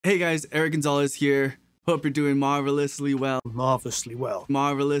Hey guys, Eric Gonzalez here. Hope you're doing marvelously well. Marvelously well.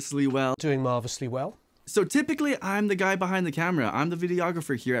 Marvelously well. Doing marvelously well. So typically I'm the guy behind the camera. I'm the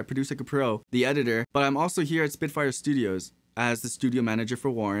videographer here at Produce Like a Pro, the editor, but I'm also here at Spitfire Studios as the studio manager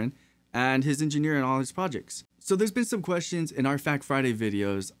for Warren and his engineer in all his projects. So there's been some questions in our Fact Friday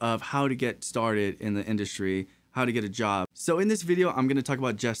videos of how to get started in the industry, how to get a job. So in this video, I'm gonna talk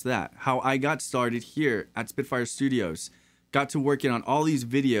about just that, how I got started here at Spitfire Studios. Got to working on all these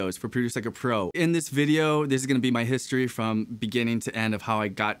videos for Produce Like a Pro. In this video, this is gonna be my history from beginning to end of how I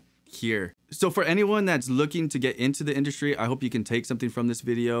got here. So for anyone that's looking to get into the industry, I hope you can take something from this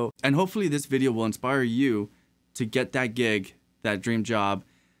video. And hopefully this video will inspire you to get that gig, that dream job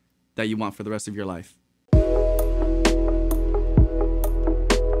that you want for the rest of your life.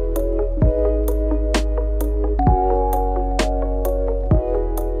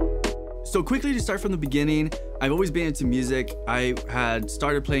 So quickly to start from the beginning, I've always been into music. I had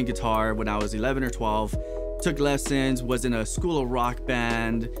started playing guitar when I was 11 or 12, took lessons, was in a school of rock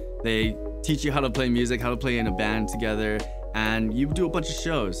band. They teach you how to play music, how to play in a band together, and you do a bunch of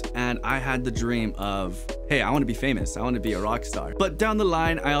shows. And I had the dream of, hey, I want to be famous. I want to be a rock star. But down the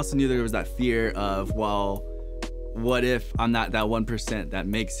line, I also knew there was that fear of, well, what if I'm not that 1% that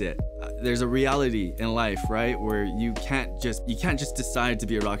makes it? There's a reality in life, right? Where you can't just decide to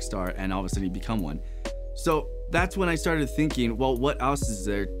be a rock star and all of a sudden you become one. So that's when I started thinking, well, what else is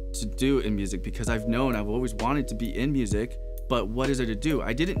there to do in music? Because I've always wanted to be in music, but what is there to do?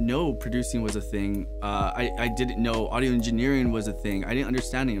 I didn't know producing was a thing. I didn't know audio engineering was a thing. I didn't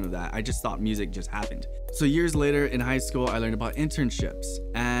understand any of that. I just thought music just happened. So years later in high school, I learned about internships,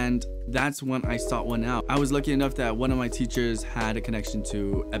 and that's when I sought one out. I was lucky enough that one of my teachers had a connection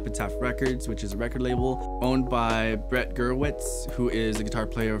to Epitaph Records, which is a record label owned by Brett Gurewitz, who is a guitar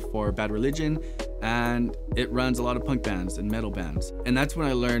player for Bad Religion, and it runs a lot of punk bands and metal bands. And that's when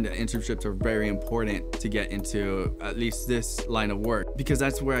I learned that internships are very important to get into at least this line of work, because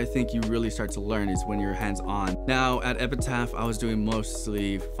that's where I think you really start to learn, is when you're hands-on. Now at Epitaph, I was doing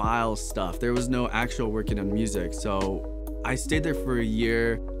mostly file stuff. There was no actual working on music, so I stayed there for a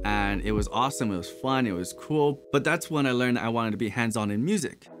year and it was awesome, it was fun, it was cool. But that's when I learned I wanted to be hands-on in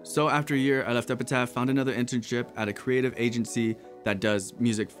music. So after a year, I left Epitaph, found another internship at a creative agency that does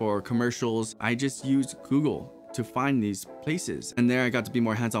music for commercials. I just used Google to find these places. And there I got to be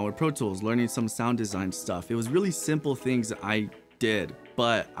more hands-on with ProTools, learning some sound design stuff. It was really simple things that I did,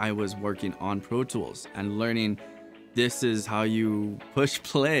 but I was working on ProTools and learning this is how you push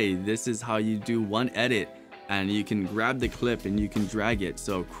play, this is how you do one edit, and you can grab the clip and you can drag it,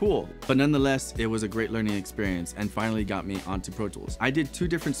 so cool. But nonetheless, it was a great learning experience and finally got me onto Pro Tools. I did 2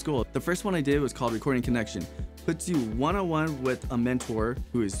 different schools. The first one I did was called Recording Connection. Puts you one-on-one with a mentor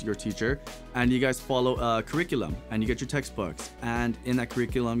who is your teacher, and you guys follow a curriculum and you get your textbooks. And in that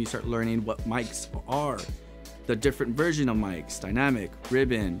curriculum, you start learning what mics are, the different version of mics, dynamic,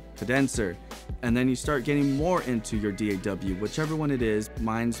 ribbon, condenser, and then you start getting more into your DAW, whichever one it is.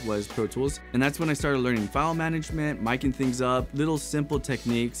 Mine was Pro Tools, and that's when I started learning file management, miking things up, little simple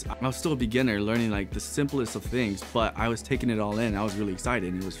techniques. I was still a beginner, learning like the simplest of things, but I was taking it all in. I was really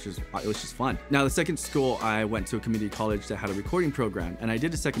excited. It was just fun. Now the second school, I went to a community college that had a recording program, and I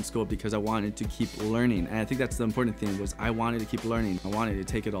did a second school because I wanted to keep learning. And I think that's the important thing, was I wanted to keep learning. I wanted to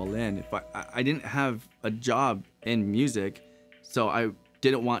take it all in. If I didn't have a job in music, so I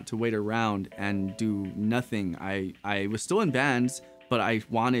didn't want to wait around and do nothing. I was still in bands, but I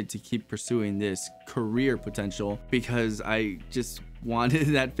wanted to keep pursuing this career potential because I just wanted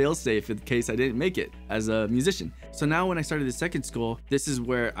that failsafe in case I didn't make it as a musician. So now when I started the second school, this is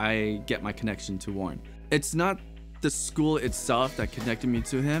where I get my connection to Warren. It's not the school itself that connected me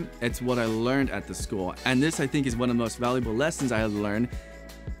to him, it's what I learned at the school. And this, I think, is one of the most valuable lessons I have learned.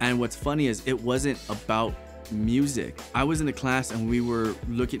 And what's funny is it wasn't about music. I was in a class and we were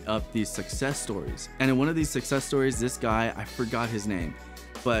looking up these success stories. And in one of these success stories, this guy, I forgot his name,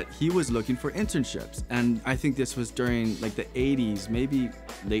 but he was looking for internships. And I think this was during like the 80s, maybe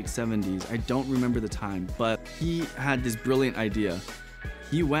late 70s. I don't remember the time, but he had this brilliant idea.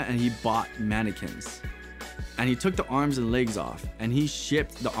 He went and he bought mannequins and he took the arms and legs off and he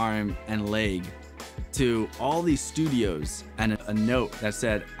shipped the arm and leg to all these studios and a note that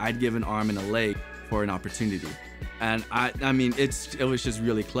said, I'd give an arm and a leg for an opportunity. And I mean, it was just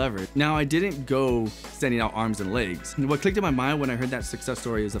really clever. Now, I didn't go sending out arms and legs. What clicked in my mind when I heard that success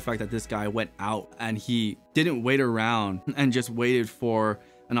story is the fact that this guy went out and he didn't wait around and just waited for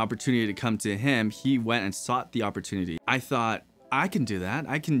an opportunity to come to him. He went and sought the opportunity. I thought, I can do that.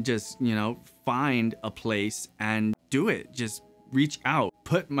 I can just, find a place and do it. Just reach out,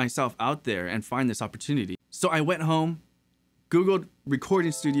 put myself out there and find this opportunity. So I went home, Googled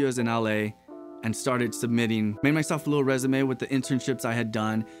recording studios in LA and started submitting. Made myself a little resume with the internships I had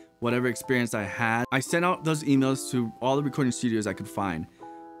done, whatever experience I had. I sent out those emails to all the recording studios I could find,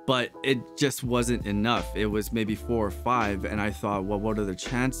 but it just wasn't enough. It was maybe 4 or 5, and I thought, well, what are the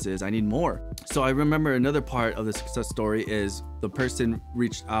chances? I need more. So I remember another part of the success story is the person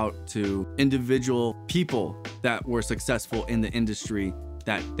reached out to individual people that were successful in the industry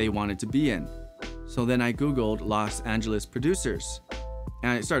that they wanted to be in. So then I Googled Los Angeles producers,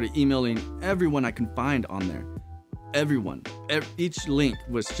 and I started emailing everyone I can find on there. Everyone. Each link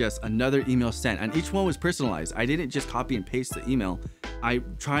was just another email sent, and each one was personalized. I didn't just copy and paste the email. I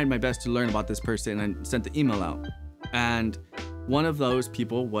tried my best to learn about this person and sent the email out. And one of those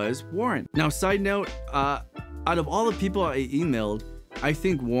people was Warren. Now, side note, out of all the people I emailed, I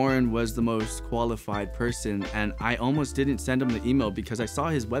think Warren was the most qualified person, and I almost didn't send him the email because I saw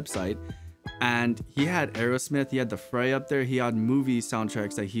his website and he had Aerosmith, he had The Fray up there, he had movie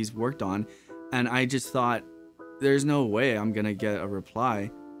soundtracks that he's worked on, and I just thought, there's no way I'm gonna get a reply.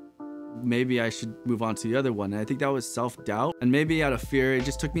 Maybe I should move on to the other one. And I think that was self-doubt, and maybe out of fear. It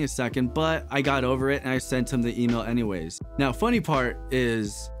just took me a second, but I got over it and I sent him the email anyways. Now, funny part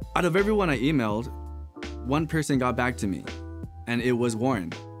is, out of everyone I emailed, one person got back to me, and it was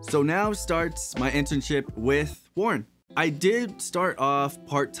Warren. So now starts my internship with Warren. I did start off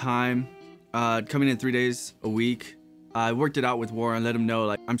part-time, coming in 3 days a week. I worked it out with Warren, let him know,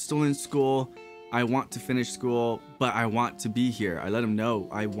 like, I'm still in school. I want to finish school, but I want to be here. I let him know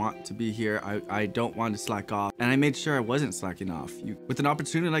I want to be here. I don't want to slack off. And I made sure I wasn't slacking off. With an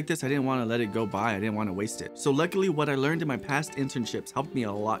opportunity like this, I didn't want to let it go by. I didn't want to waste it. So luckily, what I learned in my past internships helped me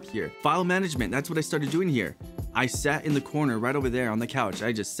a lot here. File management, that's what I started doing here. I sat in the corner right over there on the couch.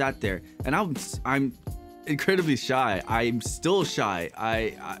 I just sat there, and I'm incredibly shy. I'm still shy.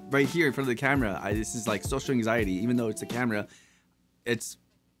 I right here in front of the camera, this is like social anxiety. Even though it's a camera,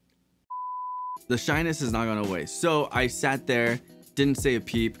 the shyness is not going away. So I sat there, didn't say a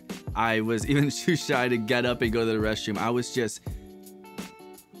peep. I was even too shy to get up and go to the restroom. I was just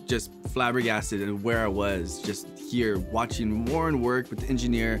flabbergasted at where I was, just here watching Warren work with the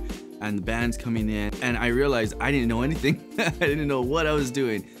engineer and the bands coming in. And I realized I didn't know anything. I didn't know what I was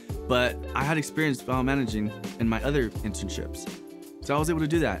doing, but I had experience file managing in my other internships. So I was able to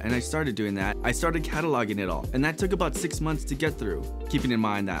do that, and I started doing that. I started cataloging it all, and that took about 6 months to get through, keeping in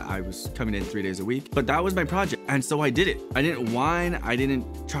mind that I was coming in 3 days a week. But that was my project, and so I did it. I didn't whine. I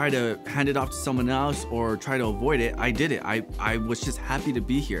didn't try to hand it off to someone else or try to avoid it. I did it. I was just happy to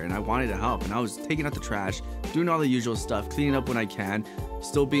be here, and I wanted to help, and I was taking out the trash, doing all the usual stuff, cleaning up when I can,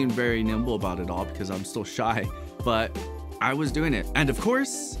 still being very nimble about it all because I'm still shy, but I was doing it. And of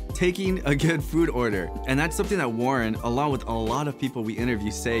course, taking a good food order. And that's something that Warren, along with a lot of people we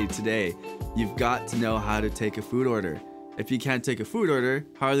interview, say today. You've got to know how to take a food order. If you can't take a food order,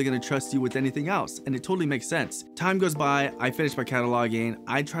 how are they gonna trust you with anything else? And it totally makes sense. Time goes by, I finish my cataloging.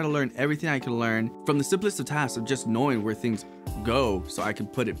 I try to learn everything I can learn, from the simplest of tasks of just knowing where things go so I can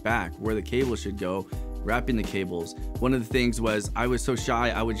put it back, where the cable should go, wrapping the cables. One of the things was I was so shy,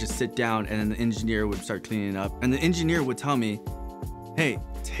 I would just sit down and then the engineer would start cleaning up. And the engineer would tell me, hey,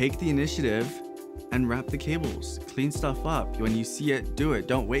 take the initiative and wrap the cables, clean stuff up. When you see it, do it.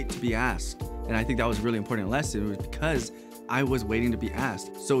 Don't wait to be asked. And I think that was a really important lesson. It was because I was waiting to be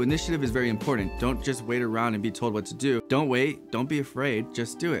asked. So initiative is very important. Don't just wait around and be told what to do. Don't wait, don't be afraid,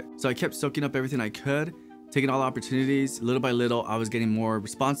 just do it. So I kept soaking up everything I could, taking all the opportunities. Little by little, I was getting more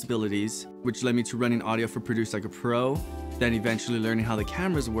responsibilities, which led me to running audio for Produce Like a Pro, then eventually learning how the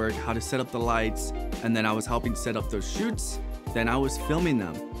cameras work, how to set up the lights, and then I was helping set up those shoots. Then I was filming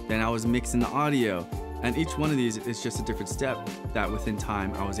them. Then I was mixing the audio. And each one of these is just a different step that within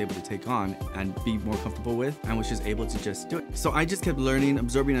time I was able to take on and be more comfortable with, and was just able to just do it. So I just kept learning,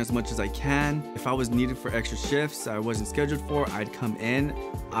 absorbing as much as I can. If I was needed for extra shifts I wasn't scheduled for, I'd come in.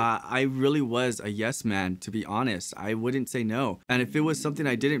 I really was a yes man, to be honest. I wouldn't say no. And if it was something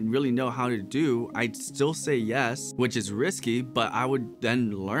I didn't really know how to do, I'd still say yes, which is risky, but I would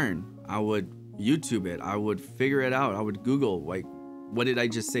then learn. I would YouTube it. I would figure it out. I would Google, like, what did I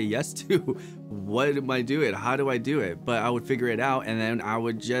just say yes to? What am I doing? How do I do it? But I would figure it out, and then I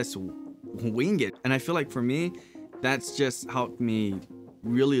would just wing it. And I feel like for me, that's just helped me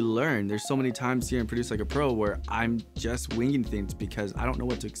really learn. There's so many times here in Produce Like a Pro where I'm just winging things because I don't know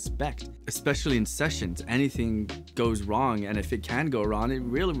what to expect, especially in sessions. Anything goes wrong, and if it can go wrong,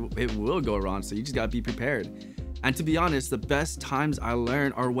 it will go wrong. So you just gotta be prepared. And to be honest, the best times I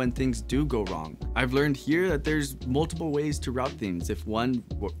learn are when things do go wrong. I've learned here that there's multiple ways to route things. If one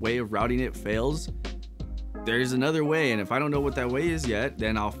way of routing it fails, there's another way, and if I don't know what that way is yet,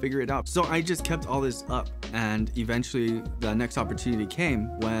 then I'll figure it out. So I just kept all this up, and eventually the next opportunity came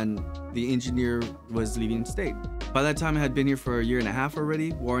when the engineer was leaving state. By that time, I had been here for a year and a half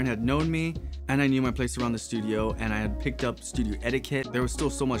already. Warren had known me, and I knew my place around the studio, and I had picked up studio etiquette. There was still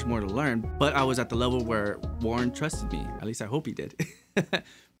so much more to learn, but I was at the level where Warren trusted me. At least I hope he did.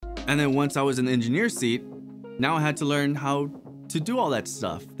 And then once I was in the engineer seat, now I had to learn how to do all that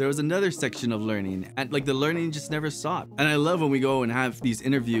stuff. There was another section of learning, and like the learning just never stopped. And I love when we go and have these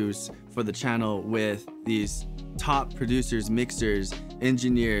interviews for the channel with these top producers, mixers,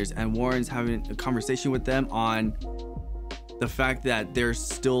 engineers, and Warren's having a conversation with them on the fact that they're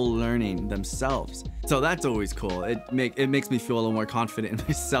still learning themselves. So that's always cool. It makes me feel a little more confident in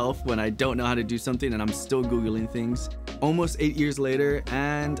myself when I don't know how to do something and I'm still Googling things. Almost 8 years later,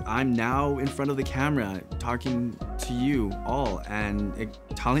 and I'm now in front of the camera talking to you all and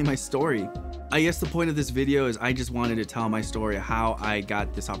telling my story. I guess the point of this video is I just wanted to tell my story, how I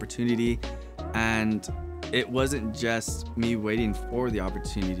got this opportunity, and it wasn't just me waiting for the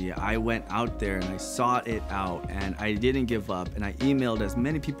opportunity. I went out there and I sought it out, and I didn't give up, and I emailed as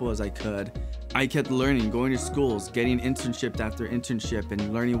many people as I could. I kept learning, going to schools, getting internship after internship,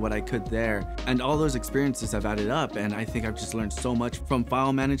 and learning what I could there. And all those experiences have added up, and I think I've just learned so much, from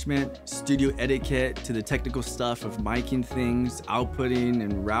file management, studio etiquette, to the technical stuff of miking things, outputting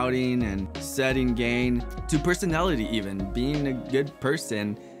and routing and setting gain, to personality even, being a good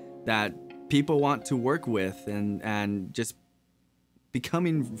person that people want to work with, and just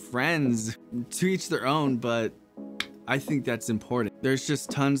becoming friends. To each their own, but I think that's important. There's just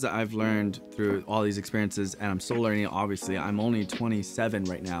tons that I've learned through all these experiences, and I'm still learning. Obviously, I'm only 27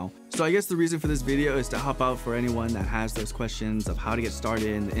 right now. So I guess the reason for this video is to help out for anyone that has those questions of how to get started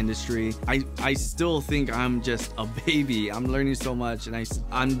in the industry. I still think I'm just a baby. I'm learning so much, and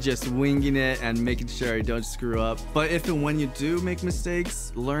I'm just winging it and making sure I don't screw up. But if and when you do make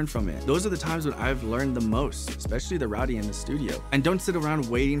mistakes, learn from it. Those are the times when I've learned the most, especially the routing in the studio. And don't sit around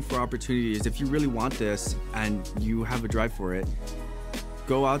waiting for opportunities. If you really want this and you have a drive for it,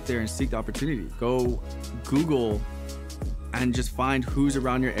 go out there and seek the opportunity. Go Google and just find who's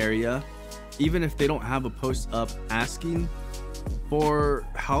around your area. Even if they don't have a post up asking for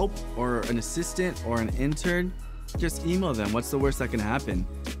help or an assistant or an intern, just email them. What's the worst that can happen?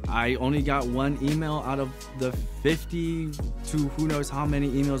 I only got one email out of the 50 to who knows how many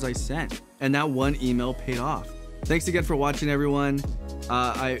emails I sent, and that one email paid off. Thanks again for watching, everyone.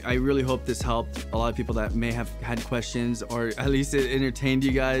 I really hope this helped a lot of people that may have had questions, or at least it entertained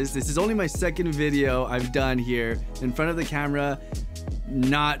you guys. This is only my second video I've done here in front of the camera,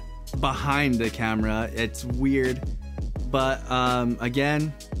 not behind the camera. It's weird. But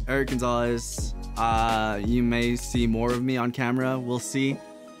again, Eric Gonzalez. You may see more of me on camera. We'll see.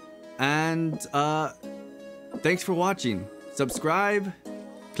 And thanks for watching. Subscribe,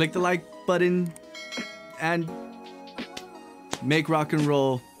 click the like button, and make rock and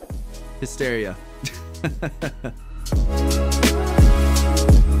roll hysteria.